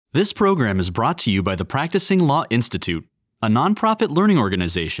This program is brought to you by the Practicing Law Institute, a nonprofit learning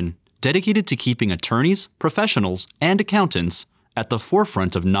organization dedicated to keeping attorneys, professionals, and accountants at the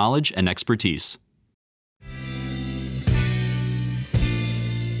forefront of knowledge and expertise.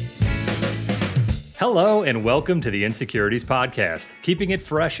 Hello and welcome to the inSecurities podcast, keeping it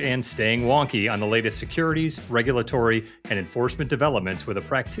fresh and staying wonky on the latest securities, regulatory, and enforcement developments with a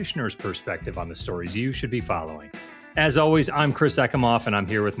practitioner's perspective on the stories you should be following. As always, I'm Chris Eckimoff, and I'm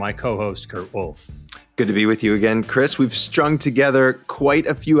here with my co-host, Kurt Wolf. Good to be with you again, Chris. We've strung together quite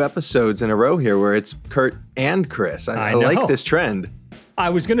a few episodes in a row here where it's Kurt and Chris. I like this trend. I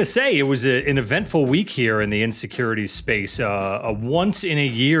was going to say it was an eventful week here in the inSecurities space. A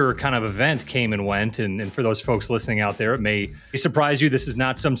once-in-a-year kind of event came and went, and for those folks listening out there, it may surprise you. This is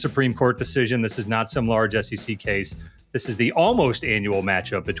not some Supreme Court decision. This is not some large SEC case. This is the almost annual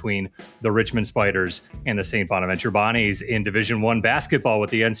matchup between the Richmond Spiders and the St. Bonaventure Bonnies in Division I basketball with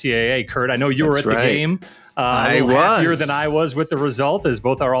the NCAA. Kurt, I know you were at the game. I was happier than I was with the result as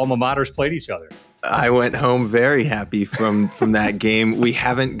both our alma maters played each other. I went home very happy from that game. We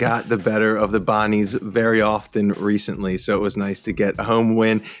haven't got the better of the Bonnies very often recently, so it was nice to get a home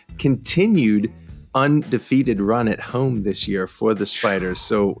win. Continued undefeated run at home this year for the Spiders,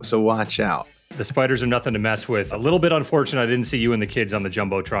 so watch out. The Spiders are nothing to mess with. A little bit unfortunate I didn't see you and the kids on the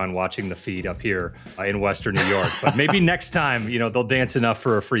Jumbotron watching the feed up here in Western New York. But maybe next time, they'll dance enough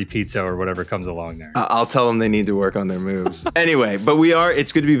for a free pizza or whatever comes along there. I'll tell them they need to work on their moves. Anyway, but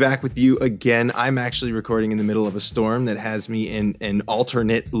it's good to be back with you again. I'm actually recording in the middle of a storm that has me in an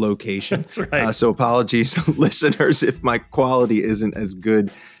alternate location. That's right. So apologies, listeners, if my quality isn't as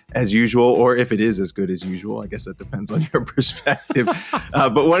good as usual, or if it is as good as usual. I guess that depends on your perspective.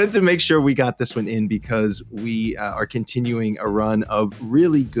 But wanted to make sure we got this one in because we are continuing a run of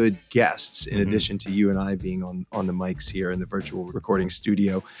really good guests in addition to you and I being on the mics here in the virtual recording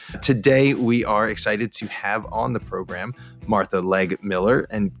studio. Today, we are excited to have on the program Martha Legg Miller.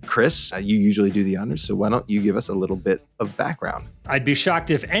 And Chris, you usually do the honors, so why don't you give us a little bit of background? I'd be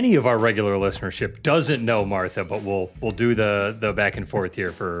shocked if any of our regular listenership doesn't know Martha, but we'll do the back and forth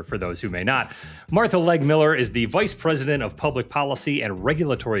here for those who may not. Martha Legg Miller is the Vice President of Public Policy and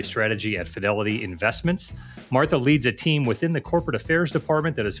Regulatory Strategy at Fidelity Investments. Martha leads a team within the Corporate Affairs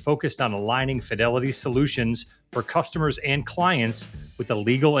Department that is focused on aligning Fidelity's solutions for customers and clients with the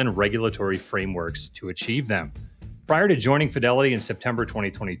legal and regulatory frameworks to achieve them. Prior to joining Fidelity in September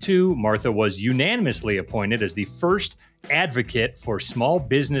 2022, Martha was unanimously appointed as the first advocate for small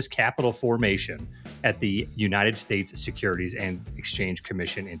business capital formation at the United States Securities and Exchange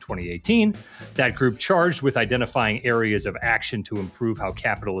Commission in 2018. That group charged with identifying areas of action to improve how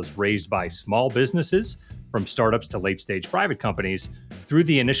capital is raised by small businesses, from startups to late-stage private companies, through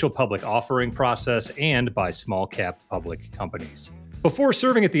the initial public offering process and by small-cap public companies. Before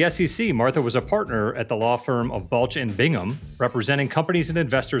serving at the SEC, Martha was a partner at the law firm of Balch & Bingham, representing companies and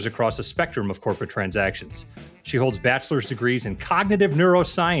investors across a spectrum of corporate transactions. She holds bachelor's degrees in cognitive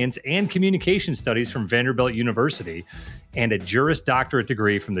neuroscience and communication studies from Vanderbilt University and a Juris Doctorate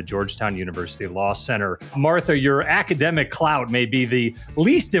degree from the Georgetown University Law Center. Martha, your academic clout may be the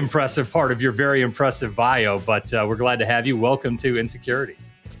least impressive part of your very impressive bio, but we're glad to have you. Welcome to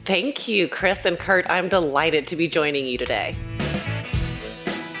inSecurities. Thank you, Chris and Kurt. I'm delighted to be joining you today.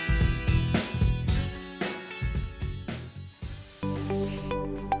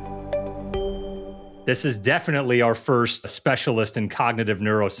 This is definitely our first specialist in cognitive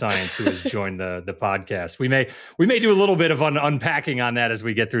neuroscience who has joined the podcast. We may do a little bit of unpacking on that as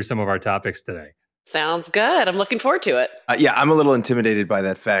we get through some of our topics today. Sounds good. I'm looking forward to it. Yeah, I'm a little intimidated by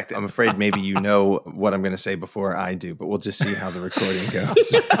that fact. I'm afraid maybe you know what I'm going to say before I do, but we'll just see how the recording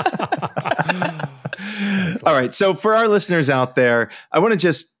goes. All right. So for our listeners out there, I want to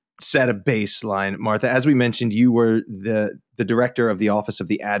just set a baseline. Martha, as we mentioned, you were the director of the Office of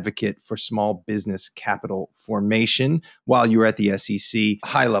the Advocate for Small Business Capital Formation while you were at the SEC.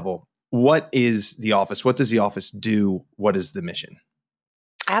 High level, what is the office? What does the office do? What is the mission?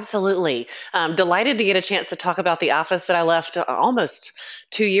 Absolutely. Delighted to get a chance to talk about the office that I left almost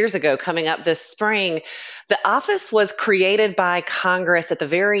 2 years ago, coming up this spring. The office was created by Congress at the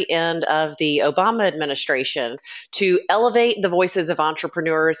very end of the Obama administration to elevate the voices of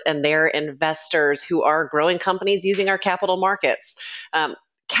entrepreneurs and their investors who are growing companies using our capital markets.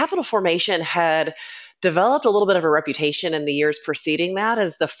 Capital formation had developed a little bit of a reputation in the years preceding that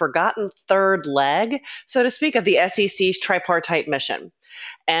as the forgotten third leg, so to speak, of the SEC's tripartite mission.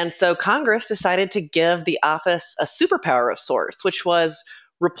 And so Congress decided to give the office a superpower of sorts, which was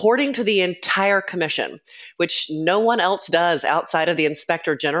reporting to the entire commission, which no one else does outside of the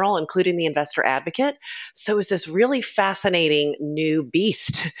inspector general, including the investor advocate. So it's this really fascinating new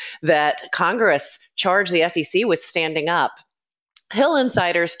beast that Congress charged the SEC with standing up. Hill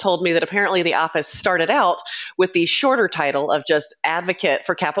insiders told me that apparently the office started out with the shorter title of just advocate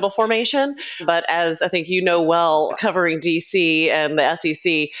for capital formation. But as I think you know well, covering DC and the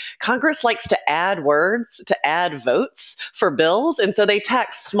SEC, Congress likes to add words to add votes for bills. And so they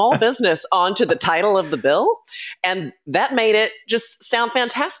tacked small business onto the title of the bill. And that made it just sound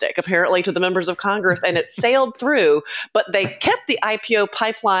fantastic, apparently, to the members of Congress. And it sailed through, but they kept the IPO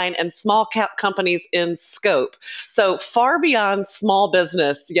pipeline and small cap companies in scope. So far beyond small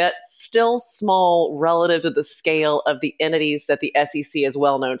business, yet still small relative to the scale of the entities that the SEC is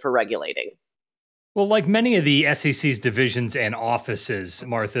well known for regulating. Well, like many of the SEC's divisions and offices,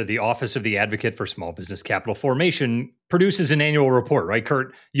 Martha, the Office of the Advocate for Small Business Capital Formation produces an annual report, right?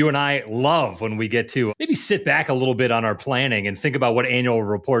 Kurt, you and I love when we get to maybe sit back a little bit on our planning and think about what annual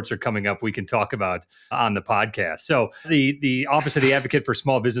reports are coming up we can talk about on the podcast. So the Office of the Advocate for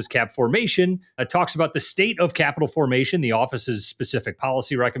Small Business Cap Formation talks about the state of capital formation, the office's specific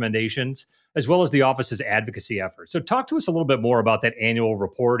policy recommendations, as well as the office's advocacy efforts. So talk to us a little bit more about that annual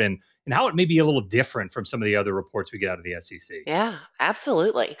report and how it may be a little different from some of the other reports we get out of the SEC. Yeah,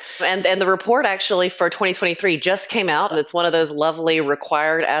 absolutely. And the report actually for 2023 just came out. It's one of those lovely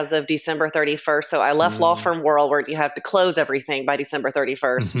required as of December 31st. So I left law firm world where you have to close everything by December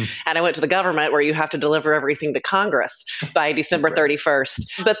 31st. And I went to the government where you have to deliver everything to Congress by December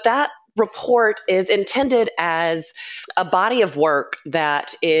 31st. But that report is intended as a body of work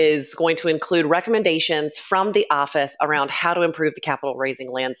that is going to include recommendations from the office around how to improve the capital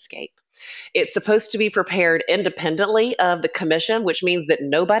raising landscape. It's supposed to be prepared independently of the commission, which means that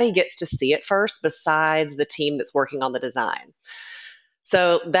nobody gets to see it first besides the team that's working on the design.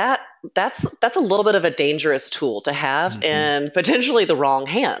 So that's a little bit of a dangerous tool to have in potentially the wrong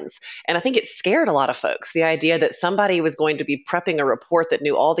hands. And I think it scared a lot of folks, the idea that somebody was going to be prepping a report that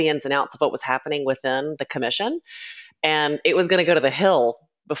knew all the ins and outs of what was happening within the commission, and it was going to go to the Hill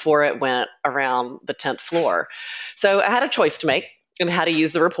before it went around the 10th floor. So I had a choice to make in how to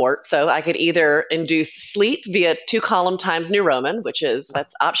use the report. So I could either induce sleep via 2-column Times New Roman,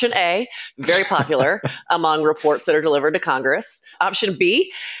 that's option A, very popular among reports that are delivered to Congress. Option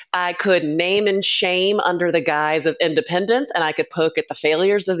B, I could name and shame under the guise of independence, and I could poke at the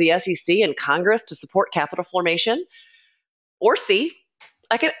failures of the SEC and Congress to support capital formation. Or C,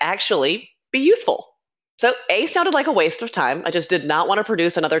 I could actually be useful. So A sounded like a waste of time. I just did not want to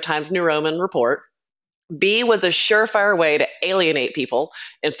produce another Times New Roman report. B was a surefire way to alienate people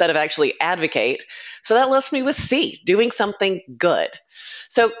instead of actually advocate. So that left me with C, doing something good.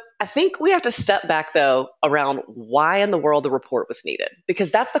 So I think we have to step back, though, around why in the world the report was needed,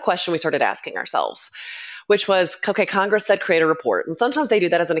 because that's the question we started asking ourselves, which was, okay, Congress said create a report. And sometimes they do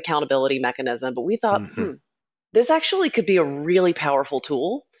that as an accountability mechanism. But we thought, this actually could be a really powerful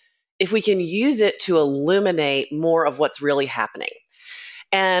tool if we can use it to illuminate more of what's really happening.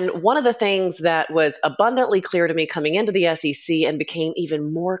 And one of the things that was abundantly clear to me coming into the SEC and became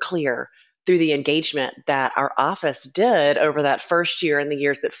even more clear through the engagement that our office did over that first year and the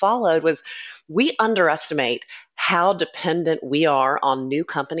years that followed was we underestimate how dependent we are on new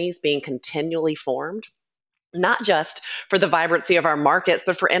companies being continually formed, not just for the vibrancy of our markets,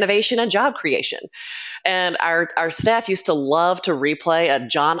 but for innovation and job creation. And our staff used to love to replay a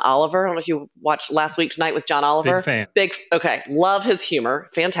John Oliver. I don't know if you watched Last Week Tonight with John Oliver. Big fan. Okay. Love his humor.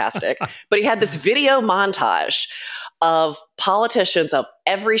 Fantastic. But he had this video montage of politicians of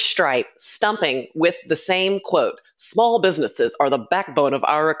every stripe stumping with the same quote, small businesses are the backbone of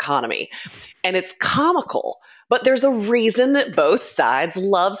our economy. And it's comical, but there's a reason that both sides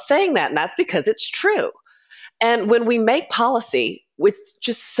love saying that. And that's because it's true. And when we make policy, it's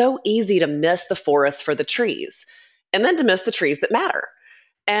just so easy to miss the forest for the trees and then to miss the trees that matter.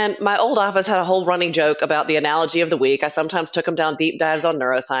 And my old office had a whole running joke about the analogy of the week. I sometimes took them down deep dives on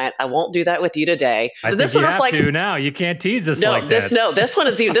neuroscience. I won't do that with you today. I think you have to now. You can't tease us like that.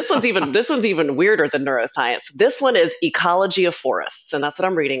 This one's even weirder than neuroscience. This one is ecology of forests, and that's what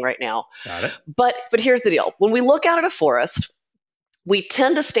I'm reading right now. Got it. But here's the deal. When we look out at a forest, we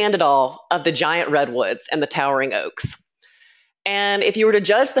tend to stand at awe of the giant redwoods and the towering oaks. And if you were to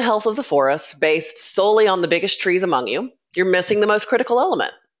judge the health of the forest based solely on the biggest trees among you, you're missing the most critical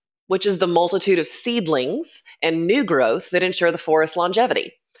element, which is the multitude of seedlings and new growth that ensure the forest's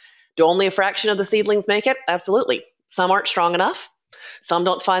longevity. Do only a fraction of the seedlings make it? Absolutely. Some aren't strong enough, some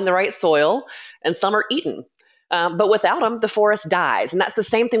don't find the right soil, and some are eaten. But without them, the forest dies. And that's the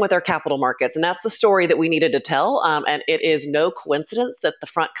same thing with our capital markets. And that's the story that we needed to tell. And it is no coincidence that the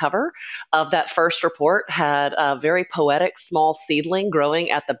front cover of that first report had a very poetic small seedling growing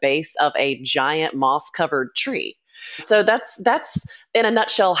at the base of a giant moss-covered tree. So that's in a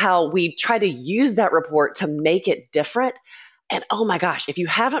nutshell how we try to use that report to make it different. And oh my gosh, if you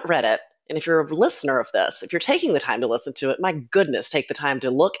haven't read it, and if you're a listener of this, if you're taking the time to listen to it, my goodness, take the time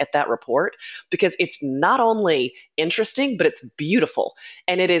to look at that report because it's not only interesting, but it's beautiful.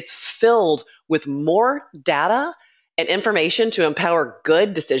 And it is filled with more data and information to empower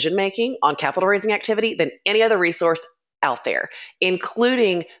good decision making on capital raising activity than any other resource out there,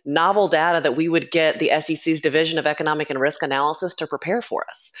 including novel data that we would get the SEC's Division of Economic and Risk Analysis to prepare for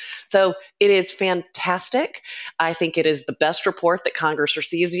us. So it is fantastic. I think it is the best report that Congress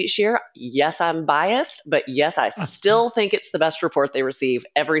receives each year. Yes, I'm biased, but yes, I still think it's the best report they receive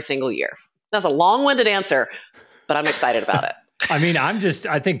every single year. That's a long-winded answer, but I'm excited about it. I mean,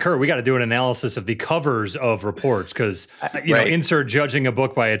 I think, Kurt, we got to do an analysis of the covers of reports because, you know, insert judging a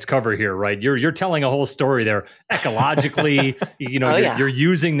book by its cover here, right? You're telling a whole story there ecologically, you're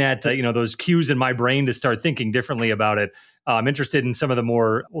using that, those cues in my brain to start thinking differently about it. I'm interested in some of the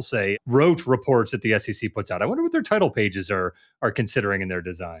more, we'll say, rote reports that the SEC puts out. I wonder what their title pages are considering in their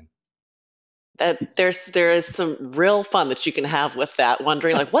design. There is some real fun that you can have with that,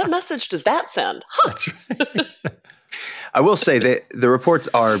 wondering like, what message does that send? Huh. That's right. I will say that the reports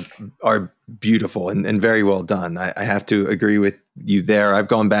are beautiful and very well done. I have to agree with you there. I've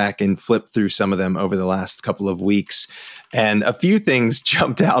gone back and flipped through some of them over the last couple of weeks, and a few things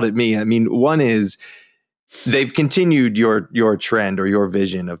jumped out at me. I mean, one is they've continued your trend or your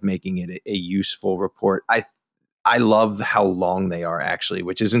vision of making it a useful report. I love how long they are actually,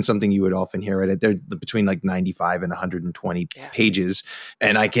 which isn't something you would often hear. They're between like 95 and 120 pages.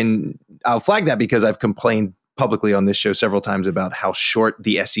 And I'll flag that because I've complained publicly on this show several times about how short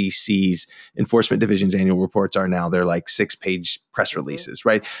the SEC's Enforcement Division's annual reports are now. They're like 6-page press releases,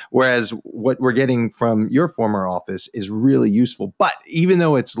 right? Whereas what we're getting from your former office is really useful. But even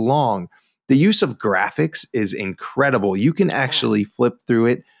though it's long, the use of graphics is incredible. You can actually flip through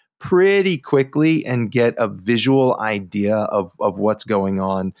it pretty quickly and get a visual idea of what's going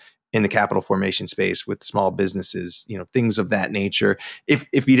on in the capital formation space with small businesses, things of that nature. If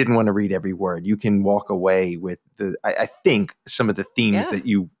you didn't want to read every word, you can walk away with I think some of the themes that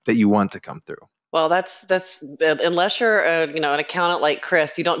you want to come through. Well, that's unless you're an accountant like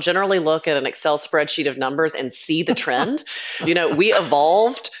Chris, you don't generally look at an Excel spreadsheet of numbers and see the trend. We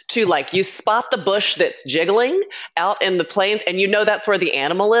evolved to you spot the bush that's jiggling out in the plains, and that's where the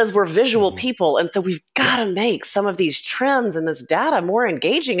animal is. We're visual people, and so we've got to make some of these trends and this data more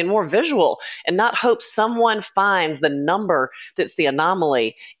engaging and more visual, and not hope someone finds the number that's the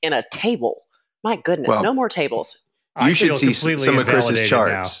anomaly in a table. My goodness, no more tables. You should see some of Chris's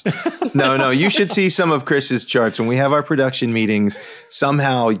charts. No, you should see some of Chris's charts. When we have our production meetings,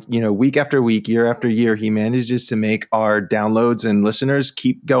 somehow, week after week, year after year, he manages to make our downloads and listeners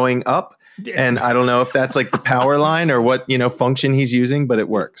keep going up. And I don't know if that's like the power line or what, function he's using, but it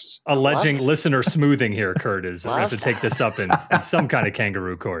works. Alleging listener smoothing here, Kurt, is I have to take this up in some kind of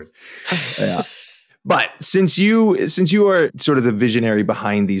kangaroo court. Yeah. But since you are sort of the visionary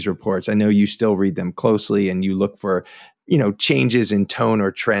behind these reports, I know you still read them closely and you look for, changes in tone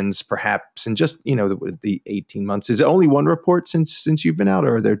or trends, perhaps, and just, the 18 months. Is it only one report since you've been out,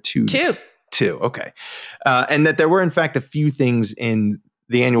 or are there two? Two. Okay. And that there were, in fact, a few things in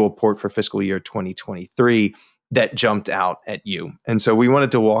the annual report for fiscal year 2023 that jumped out at you. And so we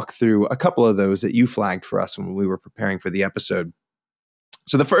wanted to walk through a couple of those that you flagged for us when we were preparing for the episode.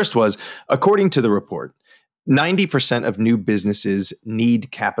 So the first was, according to the report, 90% of new businesses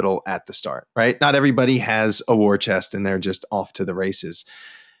need capital at the start, right? Not everybody has a war chest and they're just off to the races.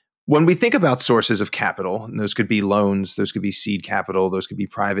 When we think about sources of capital, and those could be loans, those could be seed capital, those could be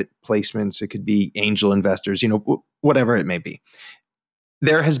private placements, it could be angel investors, whatever it may be.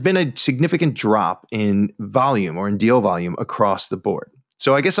 There has been a significant drop in volume or in deal volume across the board.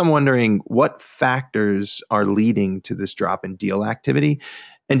 So I guess I'm wondering what factors are leading to this drop in deal activity?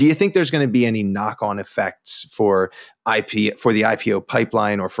 And do you think there's going to be any knock-on effects for the IPO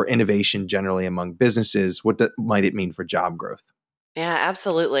pipeline or for innovation generally among businesses? What might it mean for job growth? Yeah,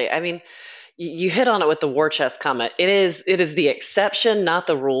 absolutely. I mean, you hit on it with the war chest comment. It is the exception, not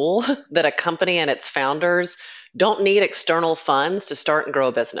the rule, that a company and its founders don't need external funds to start and grow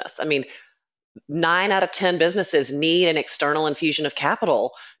a business. I mean, 9 out of 10 businesses need an external infusion of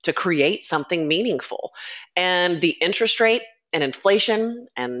capital to create something meaningful. And the interest rate And inflation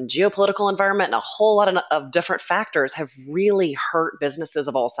and geopolitical environment and a whole lot of different factors have really hurt businesses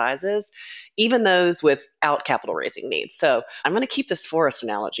of all sizes, even those without capital raising needs. So I'm going to keep this forest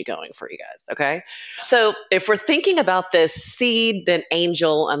analogy going for you guys. Okay. So if we're thinking about this seed, then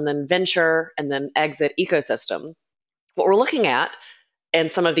angel, and then venture, and then exit ecosystem, what we're looking at and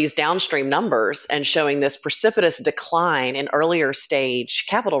some of these downstream numbers and showing this precipitous decline in earlier stage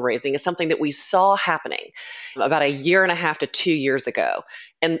capital raising is something that we saw happening about a year and a half to 2 years ago.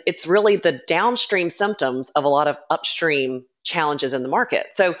 And it's really the downstream symptoms of a lot of upstream challenges in the market.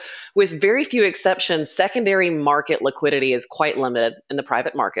 So, with very few exceptions, secondary market liquidity is quite limited in the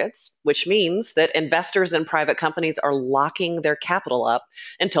private markets, which means that investors in private companies are locking their capital up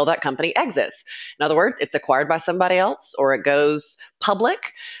until that company exits. In other words, it's acquired by somebody else, or it goes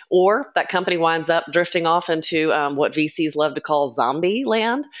public, or that company winds up drifting off into what VCs love to call zombie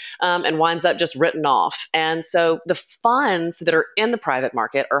land, and winds up just written off. And so the funds that are in the private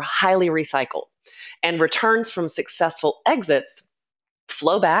market are highly recycled, and returns from successful exits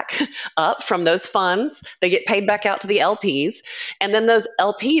flow back up from those funds. They get paid back out to the LPs, and then those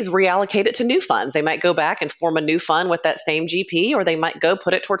LPs reallocate it to new funds. They might go back and form a new fund with that same GP, or they might go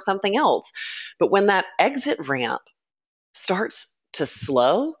put it towards something else. But when that exit ramp starts to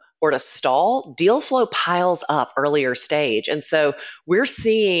slow or to stall, deal flow piles up earlier stage. And so we're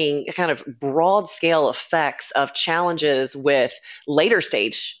seeing kind of broad scale effects of challenges with later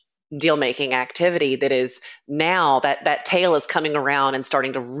stage deal making activity that is now that tail is coming around and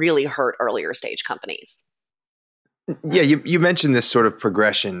starting to really hurt earlier stage companies. Yeah, you mentioned this sort of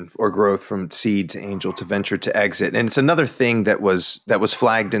progression or growth from seed to angel to venture to exit. And it's another thing that was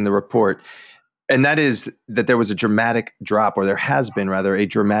flagged in the report. And that is that there was a dramatic drop, or there has been rather a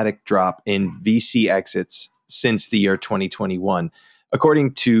dramatic drop in VC exits since the year 2021.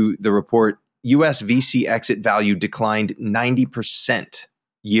 According to the report, US VC exit value declined 90%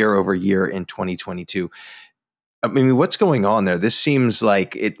 year over year in 2022. I mean, what's going on there? This seems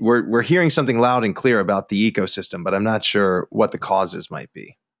like we're hearing something loud and clear about the ecosystem, but I'm not sure what the causes might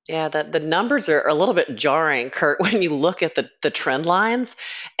be. Yeah, the numbers are a little bit jarring, Kurt, when you look at the trend lines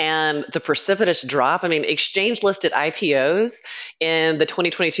and the precipitous drop. I mean, exchange listed IPOs in the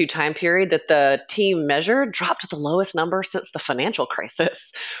 2022 time period that the team measured dropped to the lowest number since the financial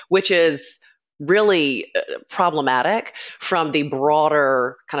crisis, which is really problematic from the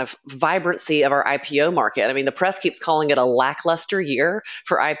broader kind of vibrancy of our IPO market. I mean, the press keeps calling it a lackluster year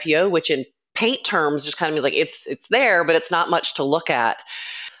for IPO, which in paint terms just kind of means like it's there, but it's not much to look at.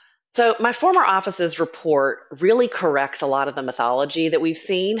 So, my former office's report really corrects a lot of the mythology that we've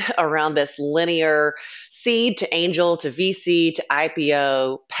seen around this linear seed to angel to VC to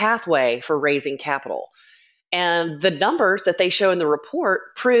IPO pathway for raising capital. And the numbers that they show in the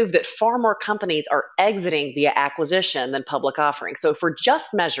report prove that far more companies are exiting via acquisition than public offering. So, if we're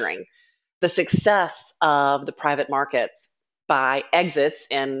just measuring the success of the private markets by exits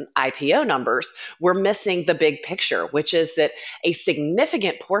and IPO numbers, we're missing the big picture, which is that a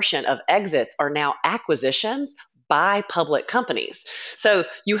significant portion of exits are now acquisitions by public companies. So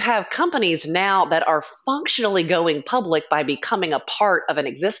you have companies now that are functionally going public by becoming a part of an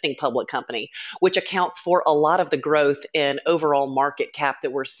existing public company, which accounts for a lot of the growth in overall market cap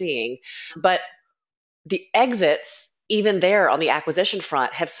that we're seeing. But the exits, even there on the acquisition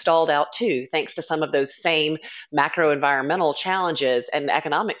front, have stalled out too, thanks to some of those same macro environmental challenges and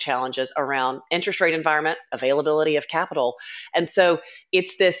economic challenges around interest rate environment, availability of capital. And so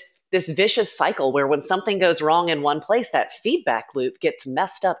it's this vicious cycle where when something goes wrong in one place, that feedback loop gets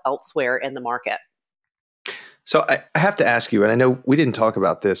messed up elsewhere in the market. So I have to ask you, and I know we didn't talk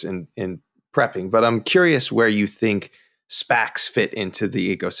about this in prepping, but I'm curious where you think SPACs fit into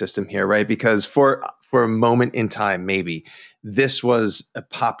the ecosystem here, right? Because for a moment in time, maybe this was a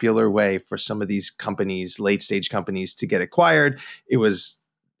popular way for some of these companies, late stage companies, to get acquired. It was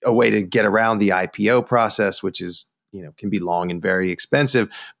a way to get around the IPO process, which is, can be long and very expensive.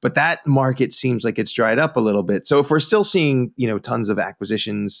 But that market seems like it's dried up a little bit. So if we're still seeing, tons of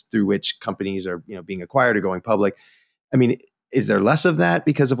acquisitions through which companies are, being acquired or going public, I mean, is there less of that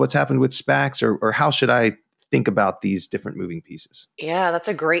because of what's happened with SPACs, or how should I think about these different moving pieces? Yeah, that's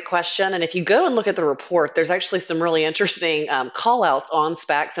a great question. And if you go and look at the report, there's actually some really interesting call outs on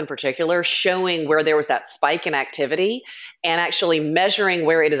SPACs in particular, showing where there was that spike in activity and actually measuring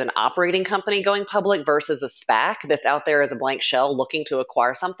where it is an operating company going public versus a SPAC that's out there as a blank shell looking to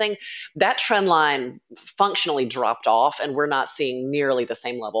acquire something. That trend line functionally dropped off, and we're not seeing nearly the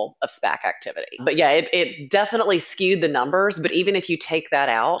same level of SPAC activity. But yeah, it definitely skewed the numbers. But even if you take that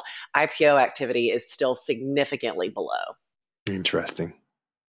out, IPO activity is still significantly below. Interesting.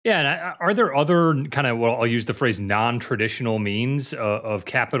 Yeah, and are there other kind of, well, I'll use the phrase non-traditional means of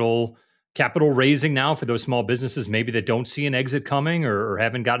capital raising now for those small businesses maybe that don't see an exit coming or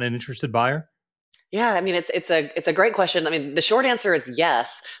haven't gotten an interested buyer? Yeah, I mean it's a great question. I mean, the short answer is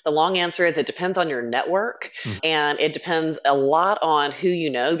yes. The long answer is it depends on your network, Mhm. and it depends a lot on who you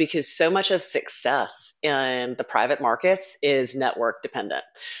know, because so much of success in the private markets is network dependent.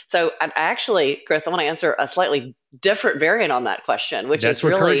 So I actually, Chris, I want to answer a slightly different variant on that question, which That's is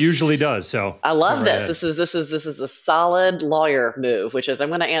what Kurt really, usually does. So I go love right this. ahead. This is a solid lawyer move, which is I'm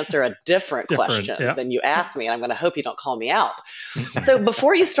going to answer a different Different. question Yeah. than you asked me, and I'm going to hope you don't call me out. So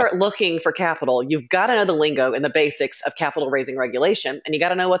before you start looking for capital, you've got to know the lingo and the basics of capital raising regulation, and you got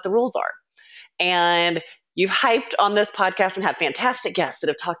to know what the rules are. And you've hyped on this podcast and had fantastic guests that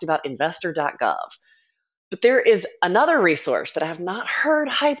have talked about investor.gov. But there is another resource that I have not heard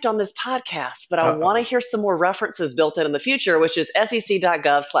hyped on this podcast, but I want to Uh-oh. hear some more references built in the future, which is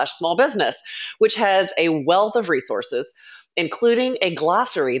sec.gov/small business, which has a wealth of resources, including a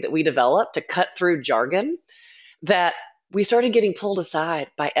glossary that we developed to cut through jargon that we started getting pulled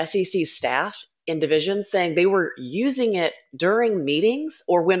aside by SEC staff in divisions saying they were using it during meetings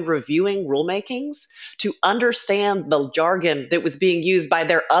or when reviewing rulemakings to understand the jargon that was being used by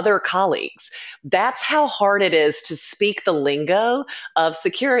their other colleagues. That's how hard it is to speak the lingo of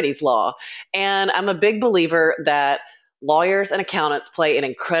securities law. And I'm a big believer that lawyers and accountants play an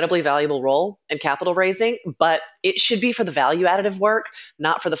incredibly valuable role in capital raising, but it should be for the value additive work,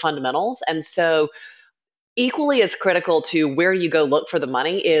 not for the fundamentals. And so equally as critical to where you go look for the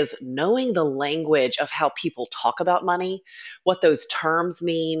money is knowing the language of how people talk about money, what those terms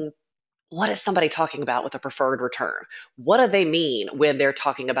mean. What is somebody talking about with a preferred return? What do they mean when they're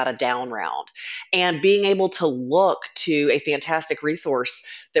talking about a down round? And being able to look to a fantastic resource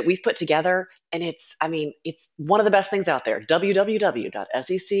that we've put together. And I mean, it's one of the best things out there,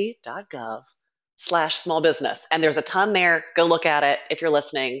 www.sec.gov/small business. And there's a ton there. Go look at it. If you're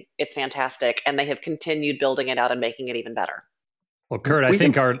listening, it's fantastic. And they have continued building it out and making it even better. Well, Kurt, I We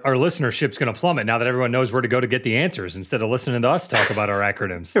think can our listenership's going to plummet now that everyone knows where to go to get the answers instead of listening to us talk about our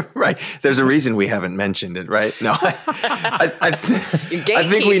acronyms. right. There's a reason we haven't mentioned it, right? No, I think we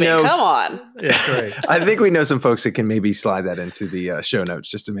Gatekeeping, know. come on. Yeah, great. I think we know some folks that can maybe slide that into the show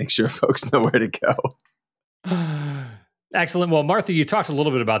notes just to make sure folks know where to go. Excellent. Well, Martha, you talked a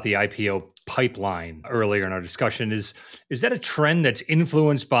little bit about the IPO pipeline earlier in our discussion. Is that a trend that's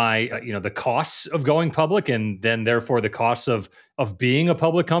influenced by the costs of going public and then therefore the costs of being a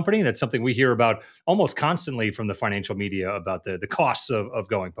public company? That's something we hear about almost constantly from the financial media about the costs of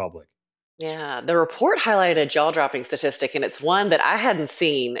going public. Yeah, the report highlighted a jaw-dropping statistic, and it's one that I hadn't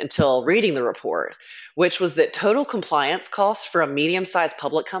seen until reading the report, which was that total compliance costs for a medium-sized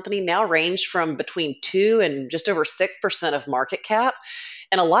public company now range from between 2 and just over 6% of market cap.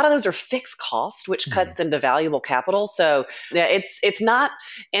 And a lot of those are fixed costs, which cuts into valuable capital. So yeah, it's not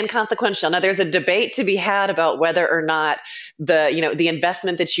inconsequential. Now there's a debate to be had about whether or not the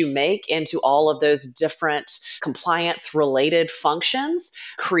investment that you make into all of those different compliance related functions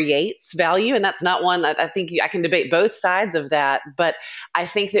creates value. And that's not one that I think I can debate both sides of that. But I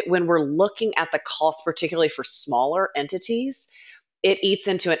think that when we're looking at the cost, particularly for smaller entities, it eats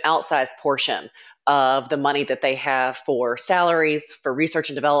into an outsized portion of the money that they have for salaries, for research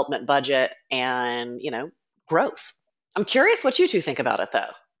and development budget, and growth. I'm curious what you two think about it,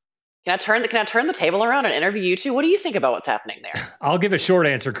 though. Can I turn the table around and interview you two? What do you think about what's happening there? I'll give a short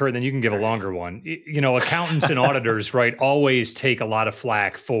answer, Kurt, then you can give a longer one. Accountants and auditors, right, always take a lot of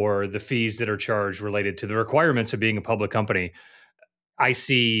flack for the fees that are charged related to the requirements of being a public company. I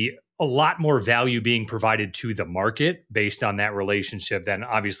see a lot more value being provided to the market based on that relationship than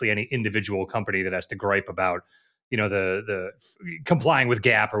obviously any individual company that has to gripe about, the complying with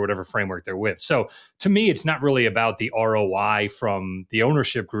GAAP or whatever framework they're with. So to me, it's not really about the ROI from the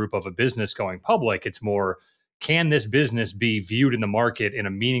ownership group of a business going public. It's more, can this business be viewed in the market in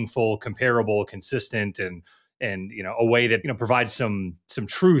a meaningful, comparable, consistent, and a way that provides some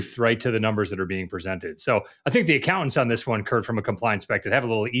truth, right, to the numbers that are being presented. So I think the accountants on this one, Kurt, from a compliance perspective, have a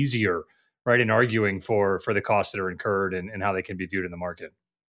little easier, right, in arguing for the costs that are incurred and how they can be viewed in the market.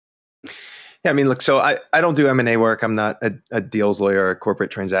 Yeah, I mean, look, so I don't do M&A work. I'm not a deals lawyer or a corporate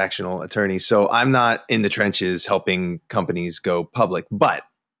transactional attorney. So I'm not in the trenches helping companies go public. But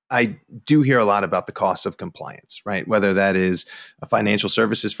I do hear a lot about the costs of compliance, right? Whether that is a financial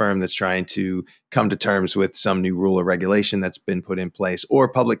services firm that's trying to come to terms with some new rule or regulation that's been put in place,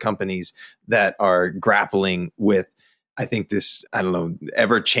 or public companies that are grappling with I think this, I don't know,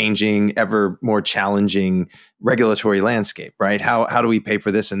 ever changing, ever more challenging regulatory landscape, right? How do we pay for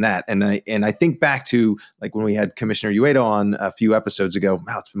this and that? And I think back to like when we had Commissioner Ueda on a few episodes ago.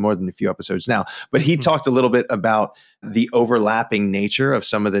 Wow, it's been more than a few episodes now. But he talked a little bit about the overlapping nature of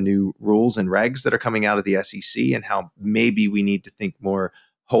some of the new rules and regs that are coming out of the SEC and how maybe we need to think more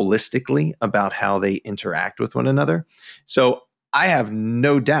holistically about how they interact with one another. So I have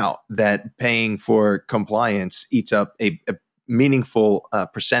no doubt that paying for compliance eats up a meaningful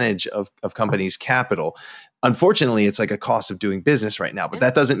percentage of companies' capital. Unfortunately, it's like a cost of doing business right now, but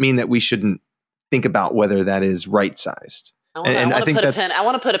that doesn't mean that we shouldn't think about whether that is right sized. I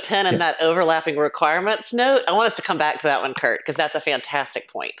want to put a pin in that overlapping requirements note. I want us to come back to that one, Kurt, because that's a fantastic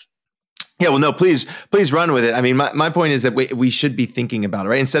point. Yeah, well, no, please run with it. I mean, my point is that we should be thinking about it,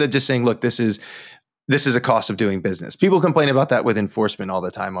 right? Instead of just saying, look, this is a cost of doing business. People complain about that with enforcement all the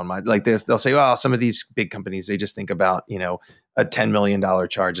time on like this. They'll say, well, some of these big companies, they just think about, a $10 million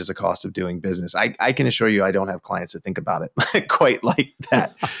charge as a cost of doing business. I can assure you, I don't have clients that think about it quite like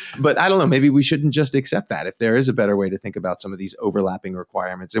that. But I don't know, maybe we shouldn't just accept that. If there is a better way to think about some of these overlapping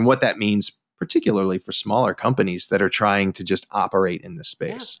requirements and what that means, particularly for smaller companies that are trying to just operate in this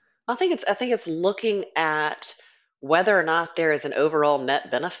space. Yeah. I think it's looking at whether or not there is an overall net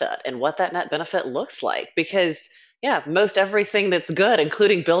benefit and what that net benefit looks like. Because, most everything that's good,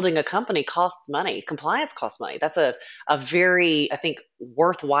 including building a company, costs money. Compliance costs money. That's a very, I think,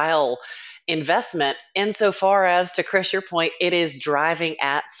 worthwhile investment insofar as, to Chris, your point, it is driving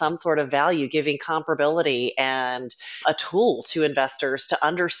at some sort of value, giving comparability and a tool to investors to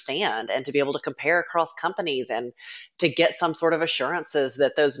understand and to be able to compare across companies and to get some sort of assurances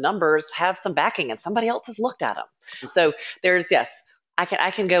that those numbers have some backing and somebody else has looked at them. So there's, I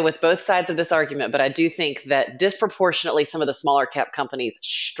can go with both sides of this argument, but I do think that disproportionately some of the smaller cap companies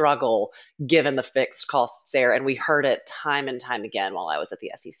struggle given the fixed costs there. And we heard it time and time again while I was at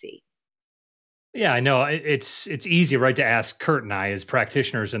the SEC. Yeah, I know. It's easy, right, to ask Kurt and I as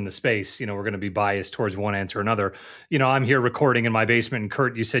practitioners in the space. We're going to be biased towards one answer or another. I'm here recording in my basement, and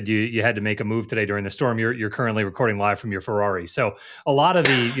Kurt, you said you had to make a move today during the storm. You're currently recording live from your Ferrari. So a lot of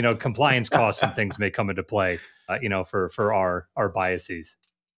the compliance costs and things may come into play. For our biases.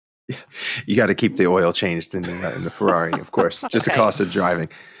 You got to keep the oil changed in the Ferrari, of course. Just the cost of driving.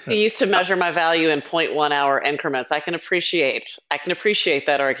 You used to measure my value in 0.1 hour increments. I can appreciate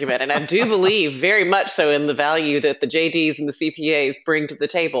that argument. And I do believe very much so in the value that the JDs and the CPAs bring to the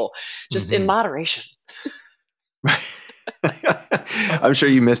table, just in moderation. Right. I'm sure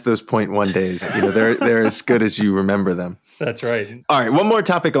you missed those 0.1 days. They're as good as you remember them. That's right. All right. One more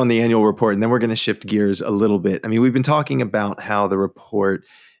topic on the annual report, and then we're going to shift gears a little bit. I mean, we've been talking about how the report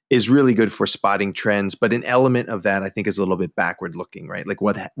is really good for spotting trends, but an element of that I think is a little bit backward looking, right? Like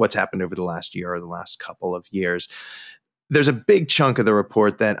what's happened over the last year or the last couple of years. There's a big chunk of the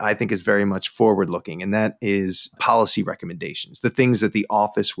report that I think is very much forward looking, and that is policy recommendations, the things that the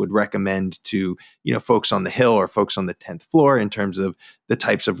office would recommend to, folks on the Hill or folks on the 10th floor in terms of the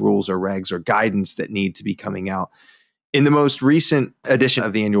types of rules or regs or guidance that need to be coming out. In the most recent edition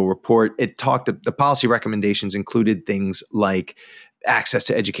of the annual report, the policy recommendations included things like access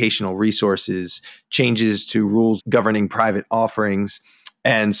to educational resources, changes to rules governing private offerings,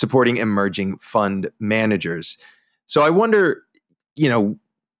 and supporting emerging fund managers. So I wonder,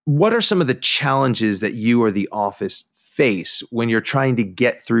 what are some of the challenges that you or the office face when you're trying to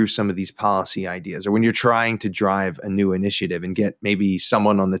get through some of these policy ideas, or when you're trying to drive a new initiative and get maybe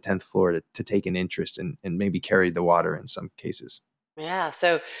someone on the 10th floor to take an interest and maybe carry the water in some cases? Yeah,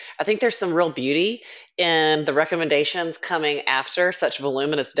 so I think there's some real beauty in the recommendations coming after such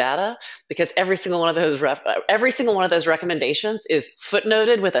voluminous data, because every single one of those recommendations is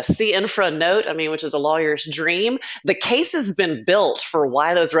footnoted with a C infra note. I mean, which is a lawyer's dream. The case has been built for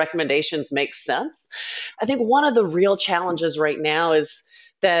why those recommendations make sense. I think one of the real challenges right now is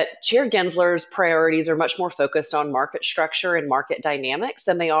that Chair Gensler's priorities are much more focused on market structure and market dynamics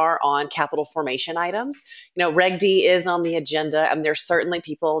than they are on capital formation items. Reg D is on the agenda, and there's certainly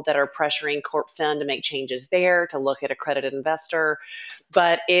people that are pressuring CorpFin to make changes there, to look at accredited investor,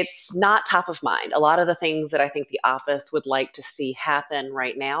 but it's not top of mind. A lot of the things that I think the office would like to see happen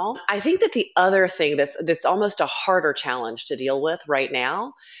right now. I think that the other thing that's almost a harder challenge to deal with right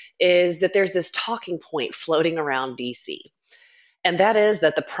now is that there's this talking point floating around DC. And that is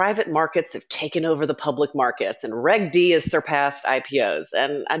that the private markets have taken over the public markets, and Reg D has surpassed IPOs.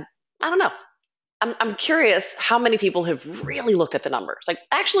 And I don't know. I'm curious how many people have really looked at the numbers, like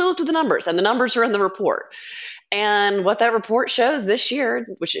actually looked at the numbers, and the numbers are in the report. And what that report shows this year,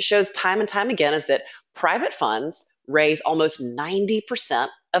 which it shows time and time again, is that private funds raise almost 90%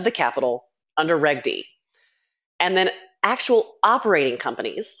 of the capital under Reg D. and then actual operating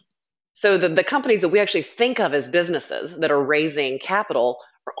companies. So the companies that we actually think of as businesses that are raising capital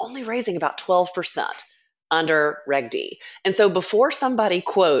are only raising about 12% under Reg D. And so before somebody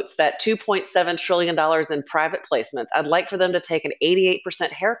quotes that $2.7 trillion in private placements, I'd like for them to take an 88%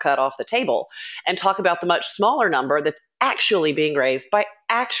 haircut off the table and talk about the much smaller number that's actually being raised by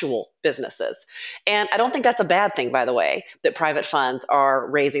actual businesses. And I don't think that's a bad thing, by the way, that private funds are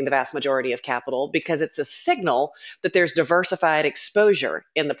raising the vast majority of capital, because it's a signal that there's diversified exposure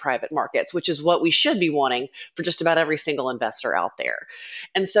in the private markets, which is what we should be wanting for just about every single investor out there.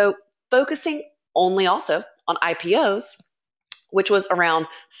 And so focusing only also on IPOs, which was around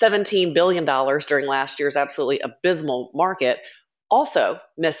 $17 billion during last year's absolutely abysmal market, also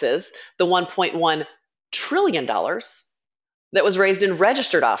misses the $1.1 trillion that was raised in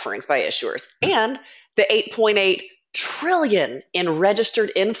registered offerings by issuers and the 8.8 trillion in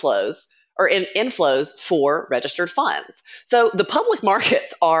registered inflows or in inflows for registered funds. So the public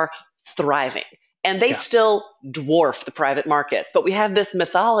markets are thriving and they still dwarf the private markets. But we have this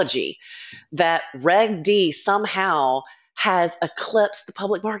mythology that Reg D somehow has eclipsed the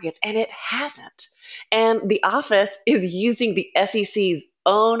public markets, and it hasn't. And the office is using the SEC's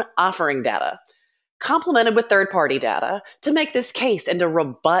own offering data, complemented with third-party data, to make this case and to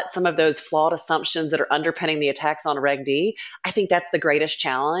rebut some of those flawed assumptions that are underpinning the attacks on Reg D. I think that's the greatest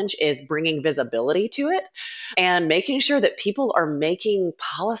challenge, is bringing visibility to it and making sure that people are making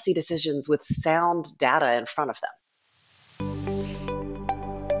policy decisions with sound data in front of them.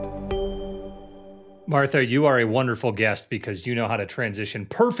 Martha, you are a wonderful guest because you know how to transition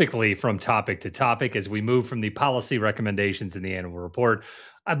perfectly from topic to topic as we move from the policy recommendations in the annual report.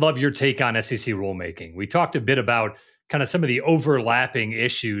 I'd love your take on SEC rulemaking. We talked a bit about kind of some of the overlapping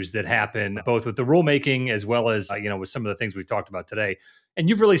issues that happen both with the rulemaking as well as, with some of the things we've talked about today. And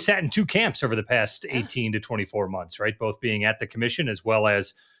you've really sat in two camps over the past 18 to 24 months, right? Both being at the commission as well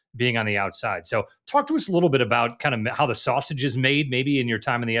as being on the outside. So talk to us a little bit about kind of how the sausage is made, maybe in your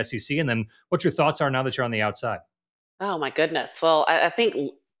time in the SEC, and then what your thoughts are now that you're on the outside. Oh, my goodness. Well, I think,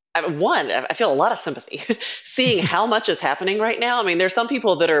 I feel a lot of sympathy seeing how much is happening right now. I mean, there's some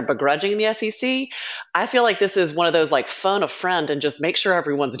people that are begrudging the SEC. I feel like this is one of those like phone a friend and just make sure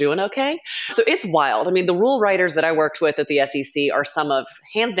everyone's doing okay. So it's wild. I mean, the rule writers that I worked with at the SEC are some of,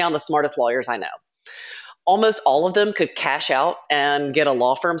 hands down, the smartest lawyers I know. Almost all of them could cash out and get a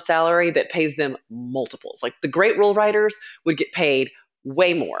law firm salary that pays them multiples. Like the great rule writers would get paid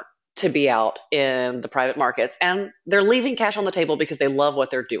way more to be out in the private markets. And they're leaving cash on the table because they love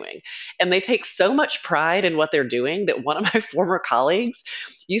what they're doing. And they take so much pride in what they're doing that one of my former colleagues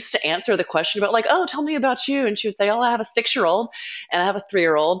used to answer the question about like, oh, tell me about you. And she would say, oh, I have a 6-year-old and I have a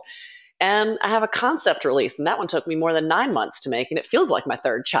 3-year-old. And I have a concept release, and that one took me more than 9 months to make, and it feels like my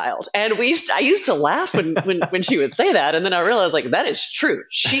third child. And I used to laugh when she would say that, and then I realized like that is true.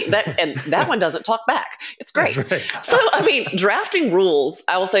 That one doesn't talk back. It's great. Right. So I mean, drafting rules.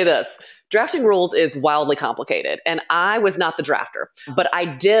 I will say this: drafting rules is wildly complicated, and I was not the drafter, but I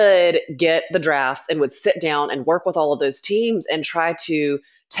did get the drafts and would sit down and work with all of those teams and try to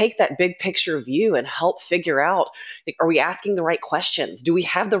take that big picture view and help figure out, like, are we asking the right questions? Do we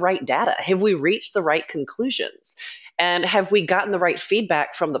have the right data? Have we reached the right conclusions? And have we gotten the right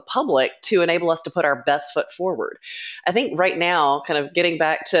feedback from the public to enable us to put our best foot forward? I think right now, kind of getting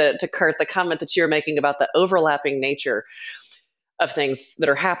back to Kurt, the comment that you're making about the overlapping nature of things that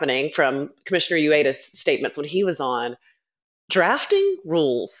are happening from Commissioner Ueda's statements when he was on, drafting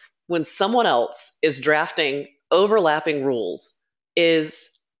rules when someone else is drafting overlapping rules is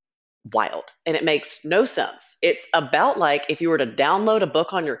wild, and it makes no sense. It's about like if you were to download a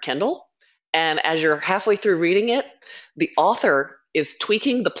book on your Kindle, and as you're halfway through reading it, the author is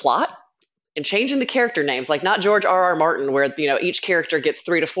tweaking the plot and changing the character names, like not George R.R. Martin, where each character gets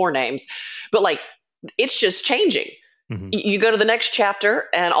 3 to 4 names, but like it's just changing. Mm-hmm. You go to the next chapter,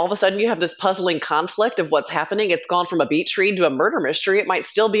 and all of a sudden you have this puzzling conflict of what's happening. It's gone from a beach read to a murder mystery. It might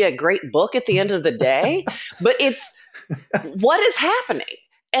still be a great book at the end of the day, but it's what is happening?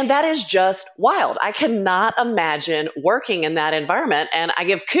 And that is just wild. I cannot imagine working in that environment. And I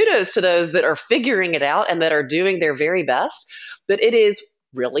give kudos to those that are figuring it out and that are doing their very best. But it is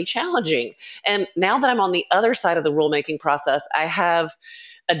really challenging. And now that I'm on the other side of the rulemaking process, I have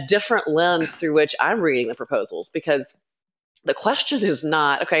a different lens through which I'm reading the proposals, because the question is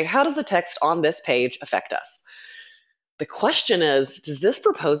not, okay, how does the text on this page affect us? The question is, does this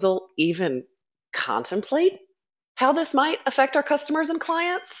proposal even contemplate how this might affect our customers and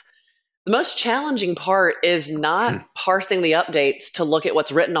clients? The most challenging part is not parsing the updates to look at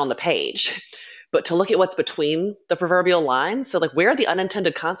what's written on the page, but to look at what's between the proverbial lines. So like, where are the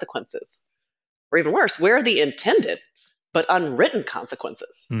unintended consequences? Or even worse, where are the intended but unwritten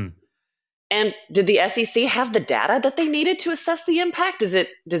consequences? And did the SEC have the data that they needed to assess the impact? Does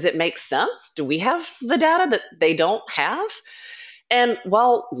it make sense? Do we have the data that they don't have? And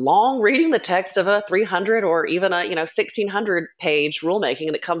while long reading the text of a 300 or even a 1600 page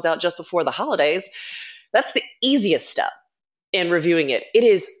rulemaking that comes out just before the holidays, that's the easiest step in reviewing it. It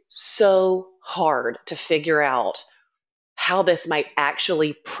is so hard to figure out how this might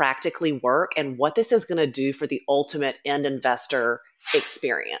actually practically work and what this is going to do for the ultimate end investor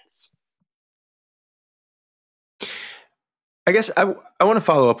experience. I guess I want to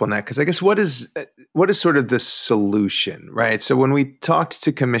follow up on that, because I guess what is sort of the solution, right? So when we talked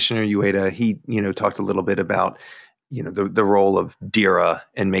to Commissioner Ueda, he talked a little bit about the role of DERA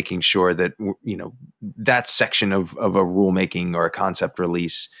and making sure that that section of a rulemaking or a concept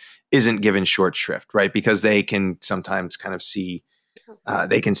release isn't given short shrift, right? Because they can sometimes kind of see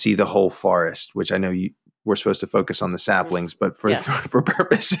the whole forest, which I know we're supposed to focus on the saplings, but for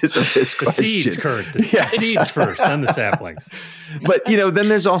purposes of this question, seeds, Kurt, the seeds first, then the saplings. But then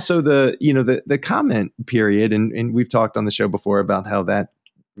there's also the comment period, and we've talked on the show before about how that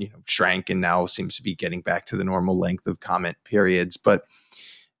shrank and now seems to be getting back to the normal length of comment periods. But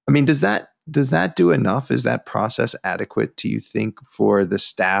I mean, does that do enough? Is that process adequate, do you think, for the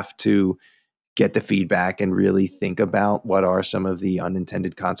staff to get the feedback and really think about what are some of the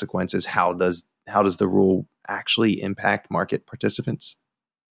unintended consequences? How does the rule actually impact market participants?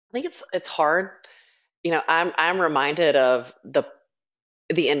 I think it's hard. I'm reminded of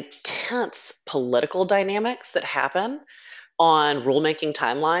the intense political dynamics that happen on rulemaking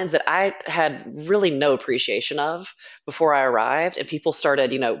timelines that I had really no appreciation of before I arrived. And people started,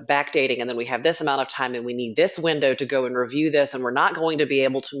 backdating, and then we have this amount of time and we need this window to go and review this, and we're not going to be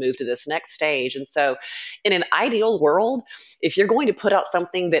able to move to this next stage. And so in an ideal world, if you're going to put out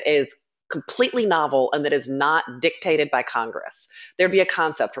something that is completely novel and that is not dictated by Congress, there'd be a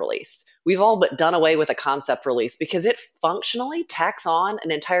concept release. We've all but done away with a concept release because it functionally tacks on an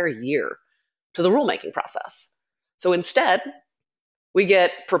entire year to the rulemaking process. So instead, we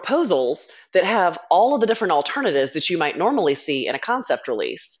get proposals that have all of the different alternatives that you might normally see in a concept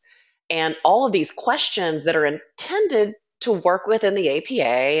release, and all of these questions that are intended to work within the APA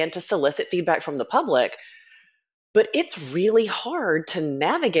and to solicit feedback from the public. But it's really hard to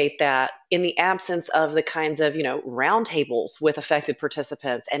navigate that in the absence of the kinds of, roundtables with affected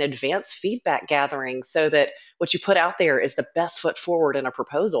participants and advanced feedback gathering, so that what you put out there is the best foot forward in a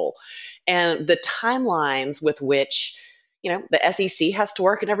proposal. And the timelines with which, the SEC has to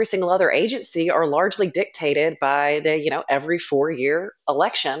work and every single other agency are largely dictated by the, every 4-year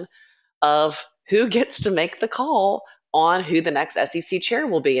election of who gets to make the call on who the next SEC chair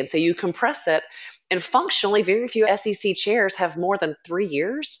will be. And so you compress it, and functionally, very few SEC chairs have more than 3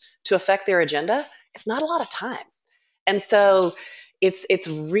 years to affect their agenda. It's not a lot of time. And so it's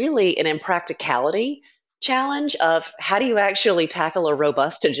really an impracticality challenge of how do you actually tackle a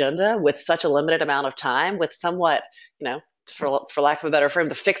robust agenda with such a limited amount of time, with somewhat, for lack of a better frame,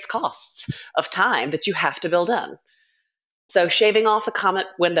 the fixed costs of time that you have to build in. So shaving off the comment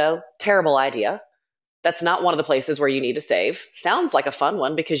window, terrible idea. That's not one of the places where you need to save. Sounds like a fun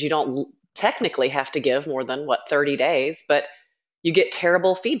one because you don't technically have to give more than 30 days, but you get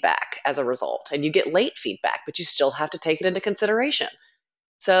terrible feedback as a result, and you get late feedback, but you still have to take it into consideration.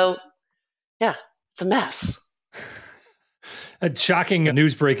 So yeah, it's a mess. Shocking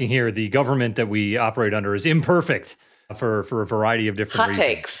news breaking here. The government that we operate under is imperfect for a variety of different reasons.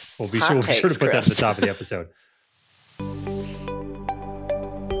 Takes. We'll be sure to put that at the top of the episode.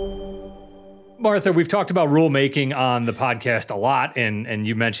 Martha, we've talked about rulemaking on the podcast a lot, and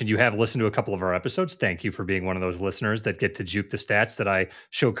you mentioned you have listened to a couple of our episodes. Thank you for being one of those listeners that get to juke the stats that I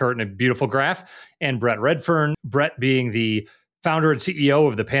show Kurt in a beautiful graph. And Brett Redfern, Brett being the founder and CEO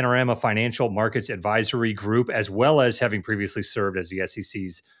of the Panorama Financial Markets Advisory Group, as well as having previously served as the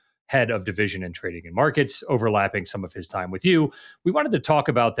SEC's head of division in trading and markets, overlapping some of his time with you. We wanted to talk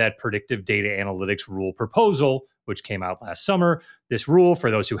about that predictive data analytics rule proposal, which came out last summer. This rule, for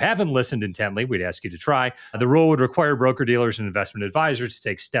those who haven't listened intently, we'd ask you to try. The rule would require broker-dealers and investment advisors to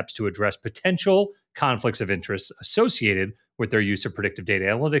take steps to address potential conflicts of interest associated with their use of predictive data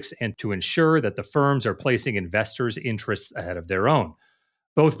analytics, and to ensure that the firms are placing investors' interests ahead of their own.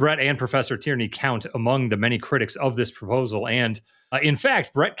 Both Brett and Professor Tierney count among the many critics of this proposal, and in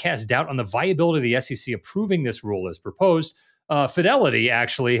fact, Brett cast doubt on the viability of the SEC approving this rule as proposed. Fidelity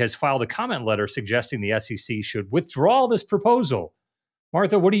actually has filed a comment letter suggesting the SEC should withdraw this proposal.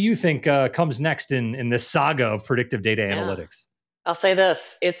 Martha, what do you think comes next in this saga of predictive data analytics? I'll say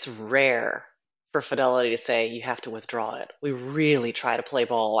this. It's rare for Fidelity to say you have to withdraw it. We really try to play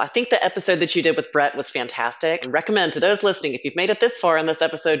ball. I think the episode that you did with Brett was fantastic. I recommend to those listening, if you've made it this far in this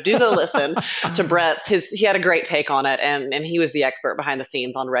episode, do go listen to Brett's. He had a great take on it, and he was the expert behind the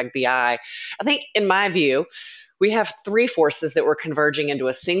scenes on Reg BI. I think, in my view, we have three forces that were converging into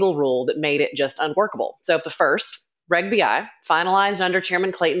a single rule that made it just unworkable. So the first, Reg BI, finalized under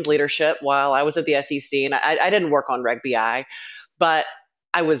Chairman Clayton's leadership while I was at the SEC, and I didn't work on Reg BI, but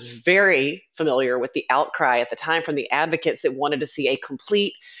I was very familiar with the outcry at the time from the advocates that wanted to see a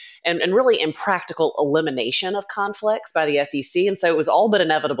complete and really impractical elimination of conflicts by the SEC. And so it was all but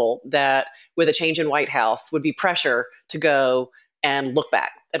inevitable that with a change in White House would be pressure to go and look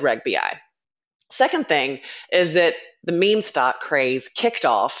back at Reg BI. Second thing is that the meme stock craze kicked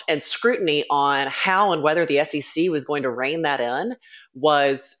off, and scrutiny on how and whether the SEC was going to rein that in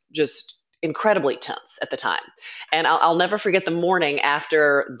was just incredibly tense at the time. And I'll never forget the morning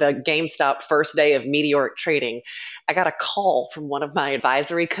after the GameStop first day of meteoric trading. I got a call from one of my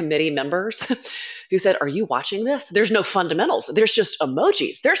advisory committee members who said, "Are you watching this? There's no fundamentals. There's just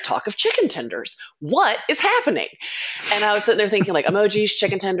emojis. There's talk of chicken tenders. What is happening?" And I was sitting there thinking, like, emojis,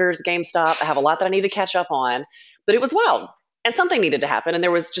 chicken tenders, GameStop. I have a lot that I need to catch up on. But it was wild. And something needed to happen, and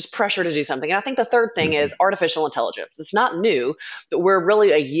there was just pressure to do something. And I think the third thing is artificial intelligence. It's not new, but we're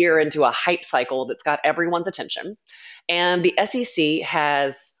really a year into a hype cycle that's got everyone's attention. And the SEC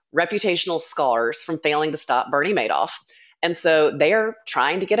has reputational scars from failing to stop Bernie Madoff. And so they are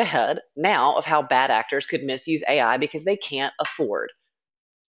trying to get ahead now of how bad actors could misuse AI because they can't afford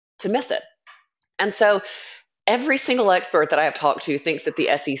to miss it. And so every single expert that I have talked to thinks that the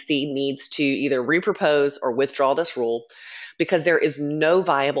SEC needs to either repropose or withdraw this rule because there is no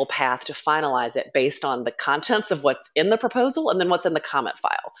viable path to finalize it based on the contents of what's in the proposal and then what's in the comment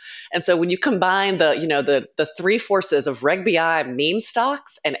file. And so when you combine the three forces of Reg BI, meme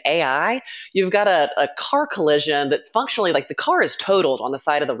stocks, and AI, you've got a car collision that's functionally like the car is totaled on the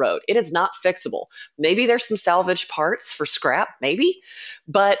side of the road. It is not fixable. Maybe there's some salvage parts for scrap, maybe,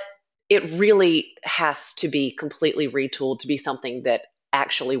 but it really has to be completely retooled to be something that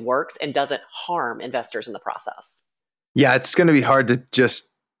actually works and doesn't harm investors in the process. Yeah, it's going to be hard to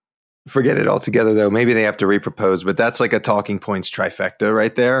just forget it altogether, though. Maybe they have to repropose, but that's like a talking points trifecta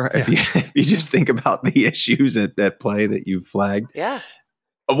right there. Yeah. If you just think about the issues at play that you've flagged. Yeah.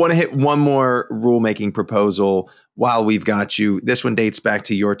 I want to hit one more rulemaking proposal while we've got you. This one dates back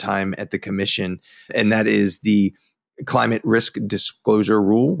to your time at the commission, and that is the Climate Risk Disclosure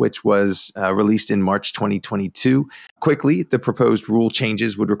Rule, which was released in March 2022. Quickly, the proposed rule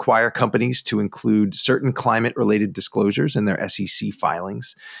changes would require companies to include certain climate-related disclosures in their SEC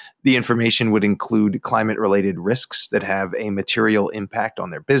filings. The information would include climate-related risks that have a material impact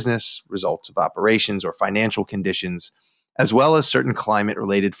on their business, results of operations, or financial conditions, as well as certain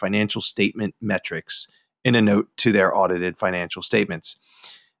climate-related financial statement metrics in a note to their audited financial statements.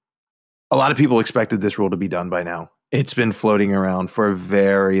 A lot of people expected this rule to be done by now. It's been floating around for a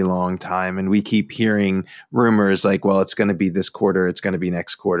very long time, and we keep hearing rumors like, well, it's going to be this quarter, it's going to be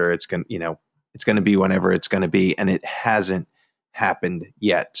next quarter, it's going to be whenever it's going to be, and it hasn't happened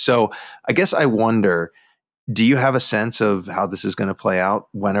yet. So I guess I wonder, do you have a sense of how this is going to play out?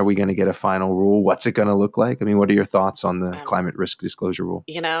 When are we going to get a final rule? What's it going to look like? I mean, what are your thoughts on the climate risk disclosure rule?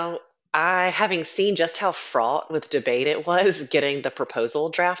 Having seen just how fraught with debate it was getting the proposal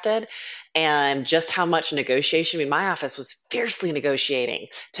drafted and just how much negotiation, I mean, my office was fiercely negotiating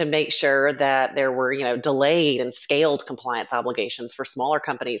to make sure that there were, delayed and scaled compliance obligations for smaller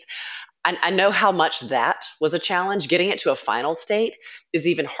companies. I know how much that was a challenge. Getting it to a final state is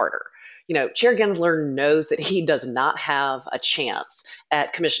even harder. Chair Gensler knows that he does not have a chance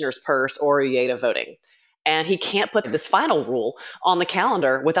at Commissioner's Purse or UETA voting. And he can't put this final rule on the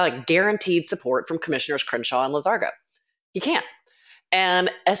calendar without a guaranteed support from Commissioners Crenshaw and Lizargo. He can't. And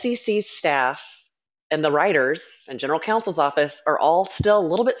SEC staff and the writers and general counsel's office are all still a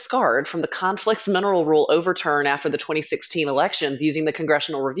little bit scarred from the conflicts mineral rule overturn after the 2016 elections using the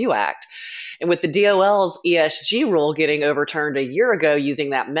Congressional Review Act. And with the DOL's ESG rule getting overturned a year ago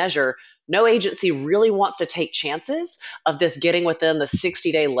using that measure, no agency really wants to take chances of this getting within the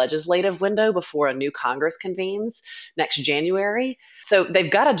 60-day legislative window before a new Congress convenes next January. So they've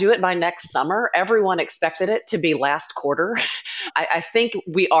got to do it by next summer. Everyone expected it to be last quarter. I think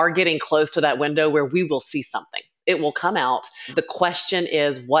we are getting close to that window where we will see something. It will come out. The question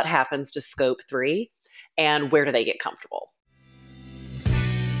is, what happens to Scope 3 and where do they get comfortable?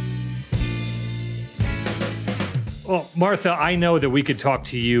 Well, Martha, I know that we could talk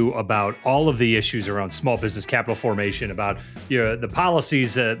to you about all of the issues around small business capital formation, about the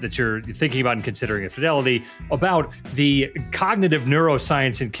policies that you're thinking about and considering at Fidelity, about the cognitive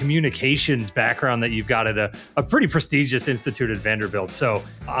neuroscience and communications background that you've got at a pretty prestigious institute at Vanderbilt. So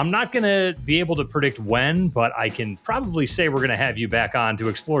I'm not going to be able to predict when, but I can probably say we're going to have you back on to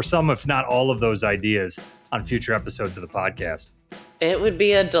explore some, if not all of those ideas on future episodes of the podcast. It would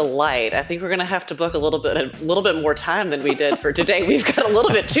be a delight. I think we're going to have to book a little bit more time than we did for today. We've got a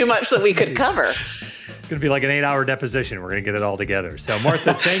little bit too much that we could cover. It's going to be like an 8-hour deposition. We're going to get it all together. So,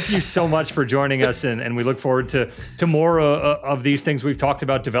 Martha, thank you so much for joining us, and we look forward to more of these things we've talked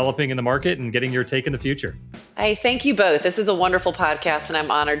about developing in the market and getting your take in the future. Hey, thank you both. This is a wonderful podcast, and I'm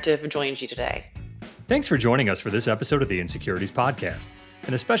honored to have joined you today. Thanks for joining us for this episode of the inSecurities podcast.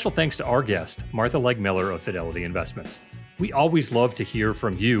 And a special thanks to our guest, Martha Legg Miller of Fidelity Investments. We always love to hear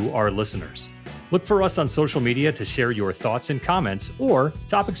from you, our listeners. Look for us on social media to share your thoughts and comments or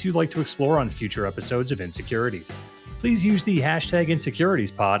topics you'd like to explore on future episodes of inSecurities. Please use the hashtag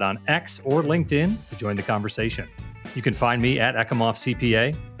inSecuritiesPod on X or LinkedIn to join the conversation. You can find me at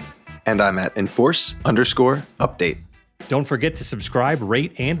EcomoffCPA. And I'm at enforce_update. Don't forget to subscribe,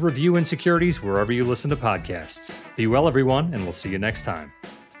 rate, and review inSecurities wherever you listen to podcasts. Be well, everyone, and we'll see you next time.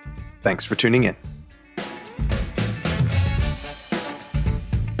 Thanks for tuning in.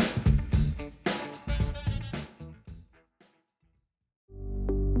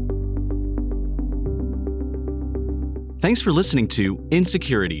 Thanks for listening to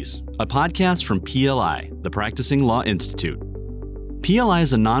inSecurities, a podcast from PLI, the Practicing Law Institute. PLI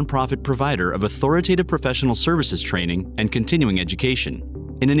is a nonprofit provider of authoritative professional services training and continuing education.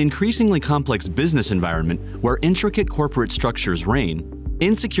 In an increasingly complex business environment where intricate corporate structures reign,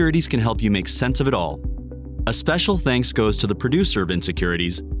 inSecurities can help you make sense of it all. A special thanks goes to the producer of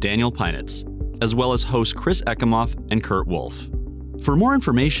inSecurities, Daniel Peinitz, as well as hosts Chris Ecomoff and Kurt Wolf. For more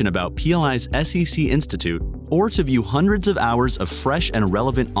information about PLI's SEC Institute, or to view hundreds of hours of fresh and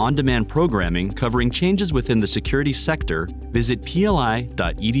relevant on-demand programming covering changes within the security sector, visit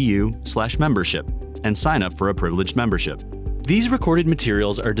pli.edu/membership and sign up for a privileged membership. These recorded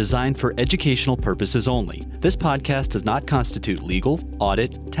materials are designed for educational purposes only. This podcast does not constitute legal,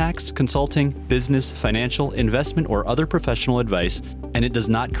 audit, tax, consulting, business, financial, investment, or other professional advice, and it does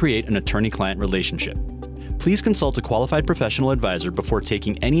not create an attorney-client relationship. Please consult a qualified professional advisor before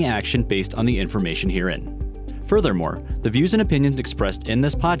taking any action based on the information herein. Furthermore, the views and opinions expressed in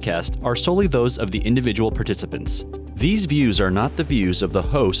this podcast are solely those of the individual participants. These views are not the views of the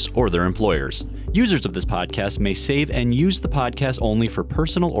hosts or their employers. Users of this podcast may save and use the podcast only for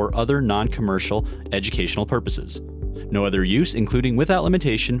personal or other non-commercial educational purposes. No other use, including without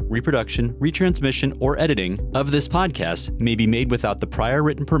limitation, reproduction, retransmission, or editing of this podcast may be made without the prior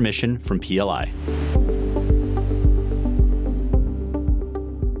written permission from PLI.